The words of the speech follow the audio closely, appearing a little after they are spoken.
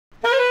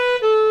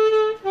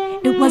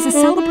It was a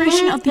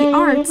celebration of the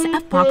arts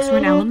at Fox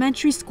Run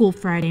Elementary School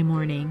Friday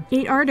morning.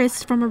 8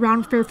 artists from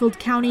around Fairfield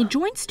County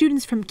joined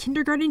students from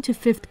kindergarten to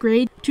 5th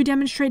grade to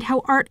demonstrate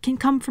how art can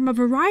come from a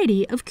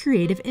variety of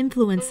creative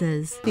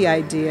influences. The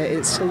idea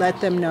is to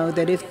let them know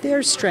that if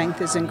their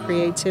strength is in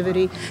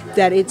creativity,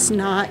 that it's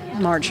not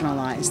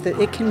marginalized, that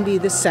it can be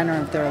the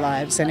center of their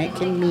lives and it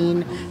can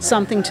mean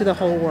something to the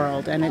whole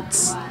world, and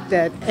it's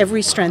that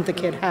every strength a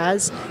kid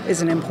has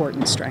is an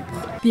important strength.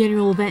 The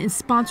annual event is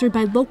sponsored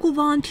by local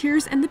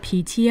volunteers and the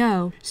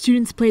PTO.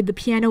 Students played the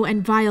piano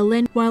and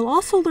violin while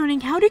also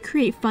learning how to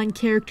create fun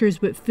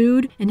characters with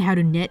food and how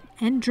to knit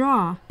and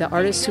draw. The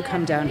artists who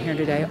come down here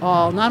today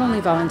all not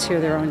only volunteer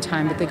their own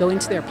time, but they go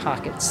into their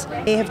pockets.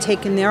 They have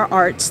taken their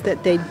arts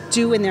that they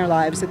do in their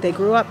lives, that they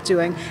grew up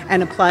doing,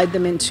 and applied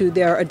them into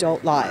their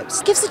adult lives.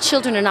 It gives the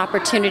children an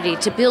opportunity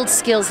to build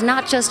skills,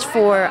 not just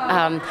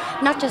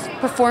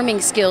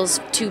performing skills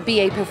to be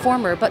a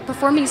performer, but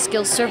performing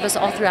skills serve us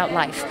all throughout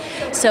life.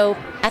 So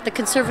at the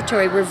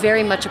Conservatory, we're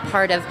very much a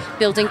part of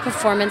building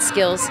performance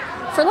skills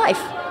for life.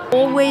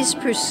 Always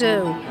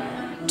pursue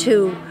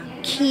to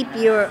keep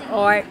your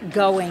art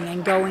going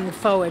and going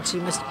forward. So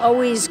you must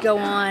always go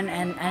on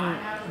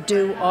and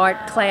do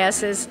art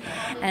classes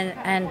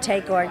and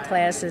take art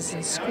classes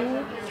in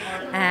school.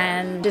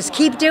 And just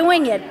keep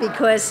doing it,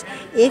 because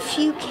if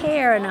you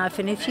care enough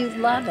and if you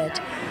love it,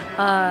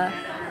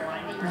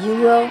 you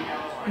will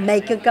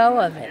make a go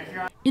of it.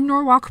 In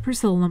Norwalk,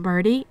 Priscilla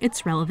Lombardi,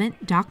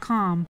 It'sRelevant.com.